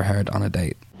I've ever heard on a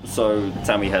date. So,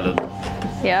 tell me, Helen,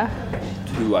 Yeah.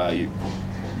 who are you?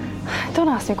 Don't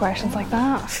ask me questions like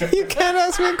that. You can't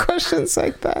ask me questions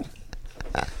like that.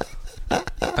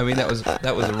 I mean, that was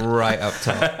right up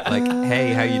top. Like,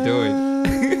 hey, how you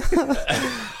doing?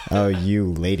 Oh,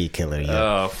 you lady killer, you.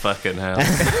 Oh, fucking hell.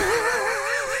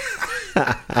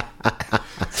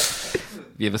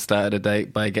 You ever started a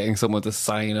date by getting someone to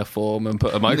sign a form and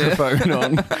put a microphone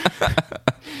on?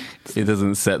 It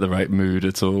doesn't set the right mood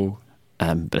at all.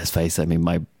 But let's face it, I mean,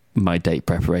 my date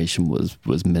preparation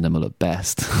was minimal at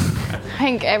best. I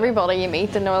think everybody you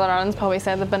meet in Northern Ireland's probably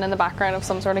said they've been in the background of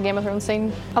some sort of Game of Thrones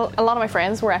scene. A lot of my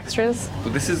friends were extras.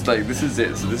 But this is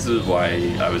it. So this is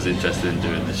why I was interested in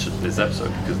doing this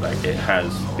episode, because like it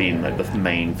has been like the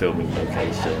main filming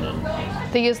location,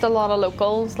 and They used a lot of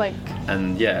locals, like.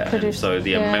 And so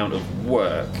the yeah. amount of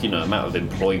work, amount of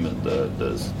employment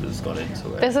that's gone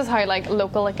into it. This is how like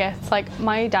local it gets. Like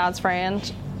my dad's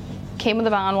friend came with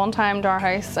a van one time to our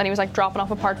house, and he was like dropping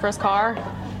off a part for his car,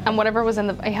 and whatever was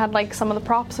he had like some of the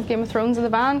props of Game of Thrones in the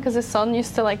van because his son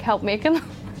used to like help make them.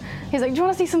 He's like, do you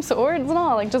want to see some swords and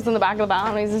all, like just in the back of the van,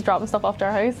 and he's just dropping stuff off to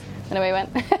our house. And away he went.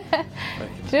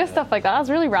 Just stuff like that. It's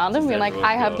really random. Being like,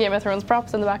 I have Game of Thrones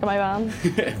props in the back of my van.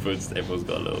 everyone's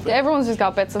got a little bit. Everyone's just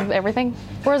got bits of everything.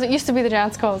 Whereas it used to be the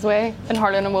Giant's Causeway and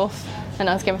Harlan and Wolf, and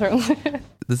now it's Game of Thrones.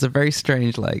 There's a very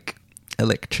strange like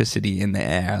electricity in the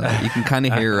air. Like, you can kind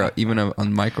of hear it even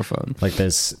on microphone. Like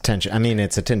there's tension. I mean,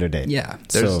 it's a Tinder date. Yeah,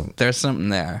 there's something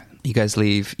there. You guys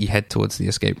leave. You head towards the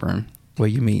escape room where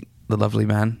you meet the lovely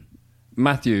man,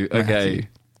 Matthew. Okay,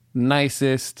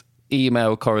 nicest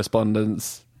email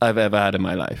correspondence I've ever had in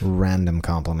my life. Random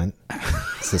compliment.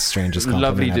 It's the strangest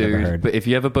compliment Lovely I've dude, ever heard. but if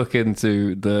you ever book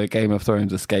into the Game of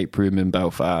Thrones escape room in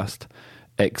Belfast,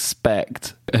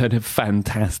 expect a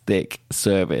fantastic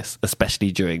service,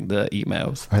 especially during the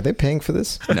emails. Are they paying for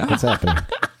this? No. What's happening?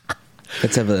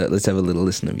 Let's have a little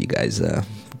listen of you guys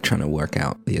trying to work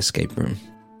out the escape room.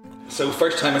 So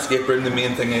first time escape room, the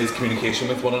main thing is communication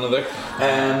with one another.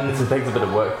 It takes a bit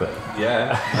of work though.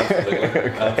 Yeah,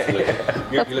 absolutely.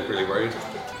 Absolutely. You look really worried.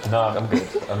 No, I'm good.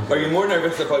 Are you more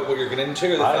nervous about what you're getting into,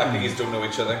 or the fact that you don't know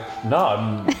each other?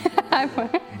 No,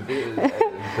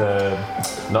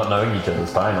 not knowing each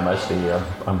other's fine.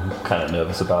 I'm kind of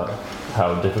nervous about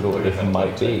how difficult it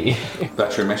might be.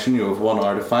 That's your mission. You have 1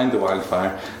 hour to find the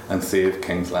wildfire and save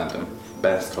King's Landing.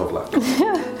 Best of luck.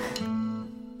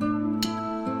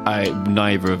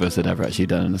 Neither of us had ever actually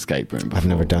done an escape room before. I've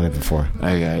never done it before.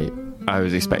 Okay, I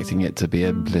was expecting it to be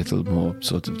a little more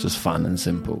sort of just fun and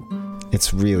simple.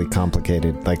 It's really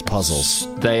complicated, like puzzles.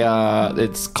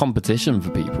 It's competition for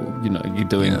people. You're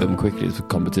doing them quickly. It's a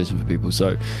competition for people.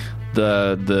 So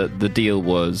the deal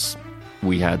was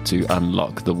we had to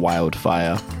unlock the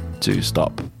wildfire to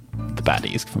stop the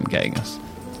baddies from getting us.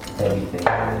 Anything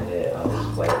here,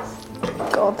 I'll wait.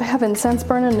 God, they have incense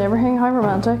burning and everything. How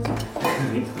romantic.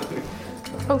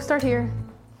 Oh, start here.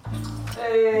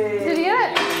 Hey! Did you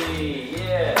get it?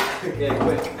 Yeah. Okay,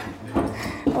 quick.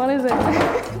 What is it?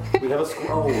 We have a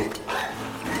scroll.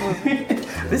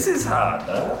 This is hard,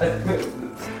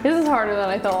 This is harder than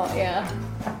I thought, yeah.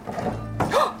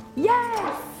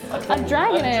 Yes! A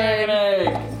dragon egg.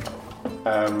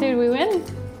 Did we win?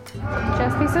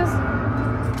 Chess pieces?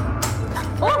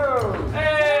 Oh!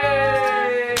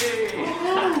 Hey!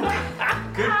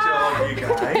 Good job, you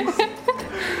guys.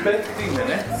 50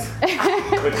 minutes,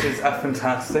 which is a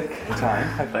fantastic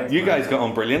time. You guys got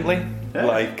on brilliantly. Yeah.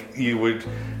 Like, you would...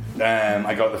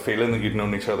 I got the feeling that you'd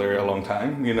known each other a long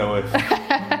time. You know,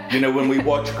 if you know, when we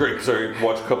watch groups or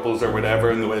watch couples or whatever,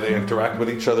 and the way they interact with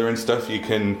each other and stuff, you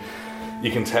can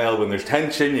tell when there's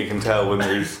tension, you can tell when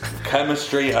there's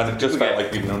chemistry, and it just felt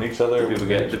like you've known each other.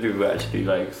 People actually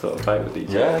like sort of fight with each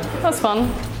other. Yeah, That's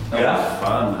fun. yeah,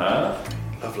 Fun, huh?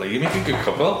 lovely. You make a good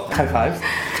couple. High fives.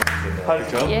 High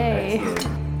job. Yay.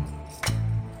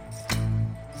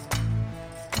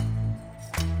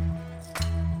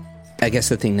 I guess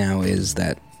the thing now is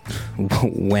that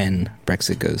when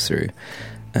Brexit goes through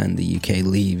and the UK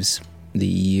leaves the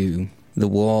EU, the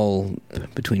wall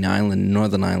between Ireland and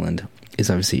Northern Ireland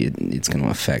is obviously, it's going to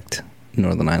affect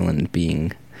Northern Ireland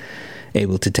being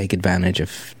able to take advantage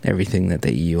of everything that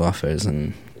the EU offers,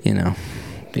 and, you know,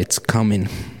 it's coming.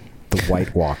 The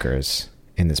White Walkers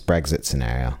in this Brexit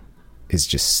scenario is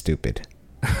just stupid.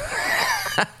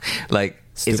 Like,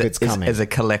 Stupid's coming. As a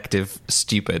collective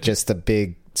stupid. Just a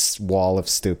big wall of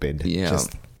stupid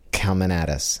just coming at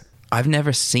us. I've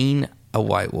never seen a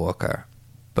White Walker,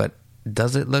 but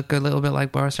does it look a little bit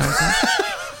like Boris Johnson?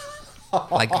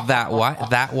 Like that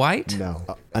white? No.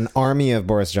 An army of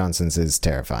Boris Johnsons is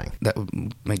terrifying. That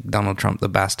McDonald Trump, the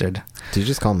bastard. Did you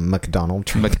just call him McDonald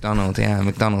Trump?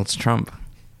 McDonald's Trump.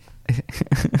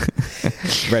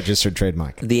 Registered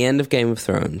trademark. The end of Game of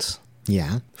Thrones.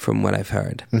 Yeah. From what I've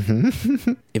heard.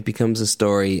 Mm-hmm. It becomes a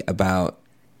story about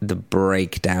the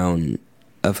breakdown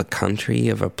of a country,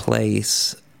 of a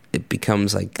place. It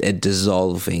becomes like a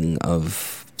dissolving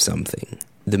of something.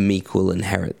 The meek will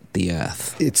inherit the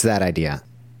earth. It's that idea.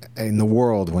 In the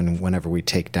world, whenever we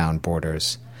take down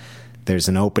borders, there's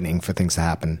an opening for things to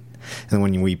happen. And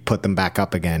when we put them back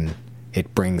up again,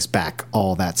 it brings back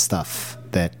all that stuff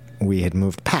that we had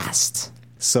moved past.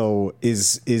 So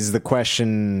is the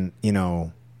question, you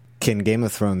know, can Game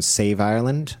of Thrones save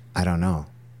Ireland? I don't know.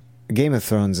 Game of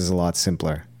Thrones is a lot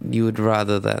simpler. You would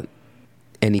rather that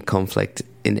any conflict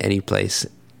in any place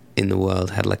in the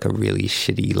world had like a really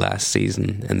shitty last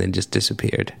season and then just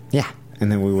disappeared. Yeah,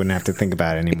 and then we wouldn't have to think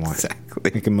about it anymore.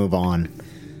 Exactly. We can move on.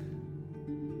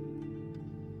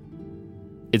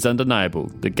 It's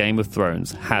undeniable that Game of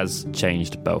Thrones has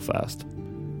changed Belfast.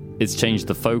 It's changed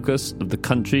the focus of the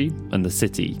country and the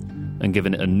city and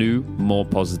given it a new, more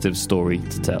positive story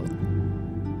to tell.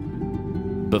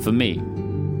 But for me,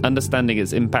 understanding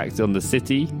its impact on the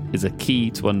city is a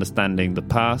key to understanding the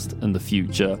past and the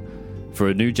future for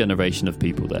a new generation of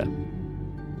people there.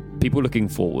 People looking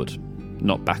forward,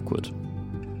 not backward.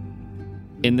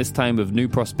 In this time of new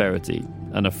prosperity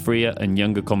and a freer and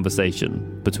younger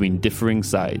conversation between differing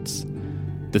sides,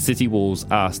 the city walls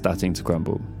are starting to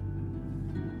crumble.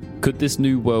 Could this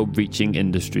new world-reaching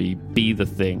industry be the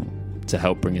thing to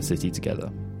help bring a city together?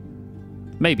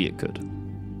 Maybe it could.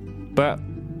 But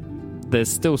there's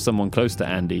still someone close to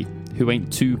Andy who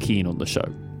ain't too keen on the show.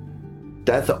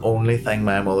 That's the only thing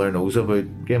my mother knows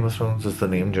about Game of Thrones is the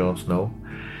name Jon Snow.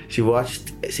 She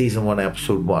watched season 1,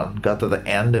 episode 1, got to the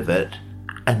end of it,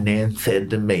 and then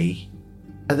said to me,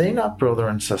 "Are they not brother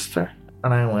and sister?"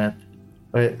 And I went,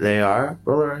 "Well, they are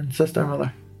brother and sister,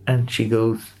 mother." And she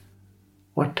goes,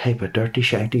 "What type of dirty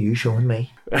shite are you showing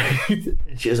me?"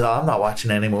 She says, "Oh, I'm not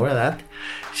watching any more of that."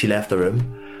 She left the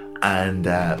room, and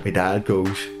my dad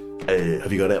goes,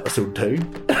 "Have you got episode 2?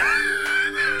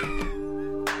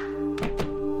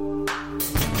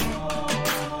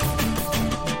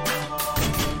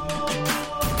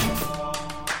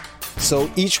 So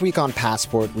each week on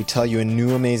Passport, we tell you a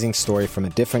new amazing story from a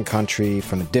different country,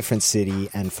 from a different city,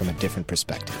 and from a different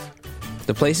perspective.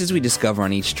 The places we discover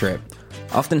on each trip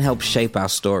often help shape our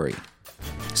story.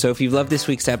 So if you've loved this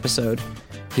week's episode,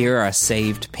 here are our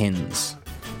saved pins.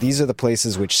 These are the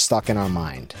places which stuck in our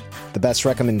mind. The best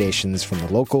recommendations from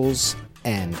the locals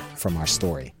and from our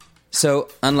story. So,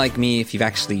 unlike me, if you've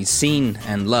actually seen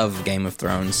and love Game of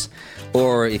Thrones,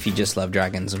 or if you just love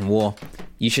dragons and war,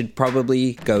 you should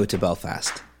probably go to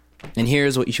Belfast. And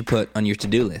here's what you should put on your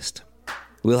to-do list.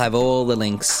 We'll have all the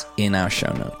links in our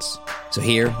show notes. So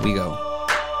here we go.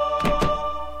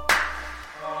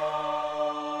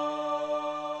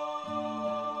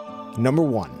 Number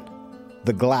 1,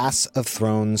 the Glass of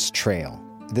Thrones Trail.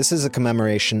 This is a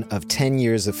commemoration of 10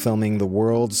 years of filming the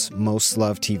world's most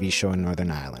loved TV show in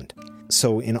Northern Ireland.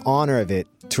 So in honor of it,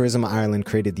 Tourism Ireland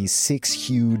created these 6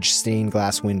 huge stained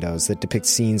glass windows that depict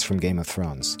scenes from Game of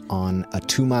Thrones on a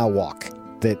 2-mile walk.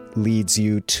 that leads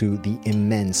you to the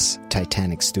immense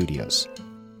Titanic Studios.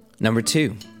 Number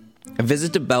 2. A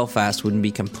visit to Belfast wouldn't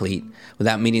be complete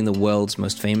without meeting the world's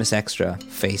most famous extra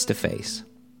face to face.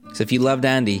 So if you loved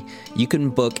Andy, you can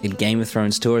book at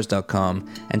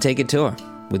GameOfThronesTours.com and take a tour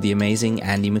with the amazing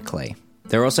Andy McClay.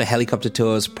 There are also helicopter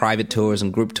tours, private tours,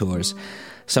 and group tours,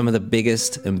 some of the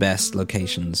biggest and best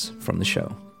locations from the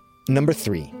show. Number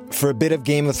 3. For a bit of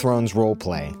Game of Thrones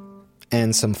roleplay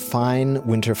and some fine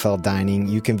Winterfell dining,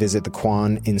 you can visit the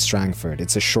Quan in Strangford.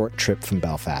 It's a short trip from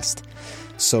Belfast.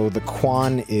 So the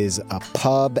Quan is a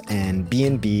pub and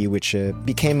B&B, which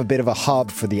became a bit of a hub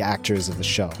for the actors of the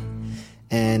show.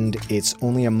 And it's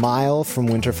only a mile from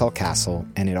Winterfell Castle,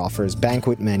 and it offers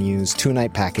banquet menus,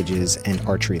 2-night packages, and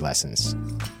archery lessons.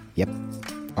 Yep,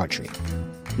 archery.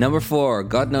 Number 4,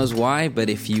 God knows why, but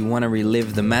if you want to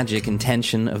relive the magic and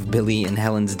tension of Billy and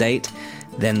Helen's date,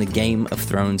 then the Game of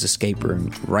Thrones escape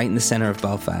room, right in the center of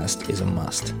Belfast, is a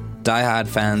must. Die-hard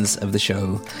fans of the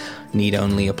show need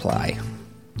only apply.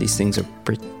 These things are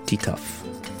pretty tough.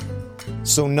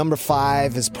 So number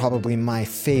 5 is probably my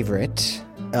favorite.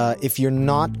 If you're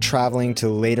not traveling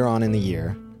till later on in the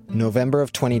year, November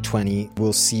of 2020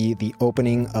 will see the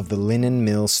opening of the Linen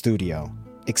Mill Studio.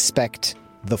 Expect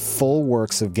the full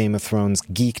works of Game of Thrones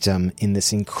geekdom in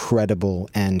this incredible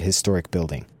and historic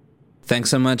building. Thanks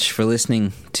so much for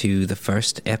listening to the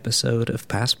first episode of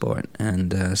Passport,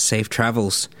 and safe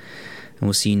travels. And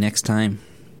we'll see you next time.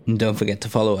 And don't forget to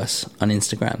follow us on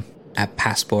Instagram at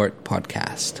Passport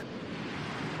Podcast.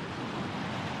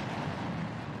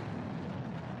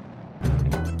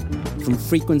 From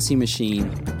Frequency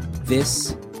Machine,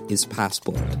 this is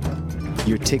Passport.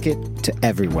 Your ticket to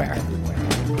everywhere.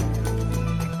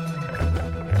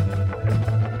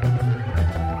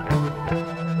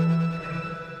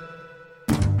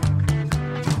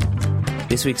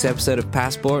 This week's episode of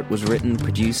Passport was written,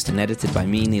 produced, and edited by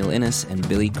me, Neil Innes, and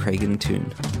Billy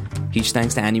Craigan-Toon. Huge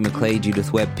thanks to Andy McClay,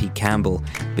 Judith Webb, Pete Campbell,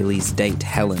 Billy's date,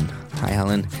 Helen. Hi,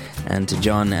 Helen. And to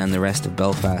John and the rest of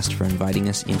Belfast for inviting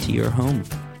us into your home.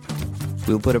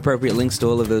 We'll put appropriate links to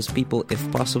all of those people,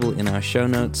 if possible, in our show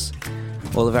notes.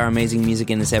 All of our amazing music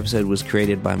in this episode was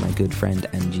created by my good friend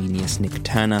and genius Nick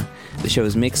Turner. The show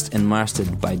is mixed and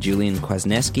mastered by Julian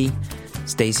Kwasniewski.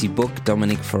 Stacey Book,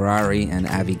 Dominic Ferrari, and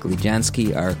Avi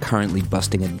Glijansky are currently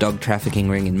busting a dog trafficking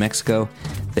ring in Mexico.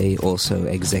 They also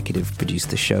executive produce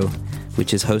the show,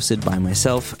 which is hosted by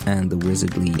myself and the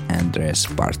wizardly Andres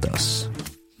Bartos.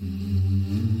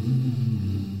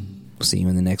 We'll see you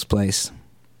in the next place.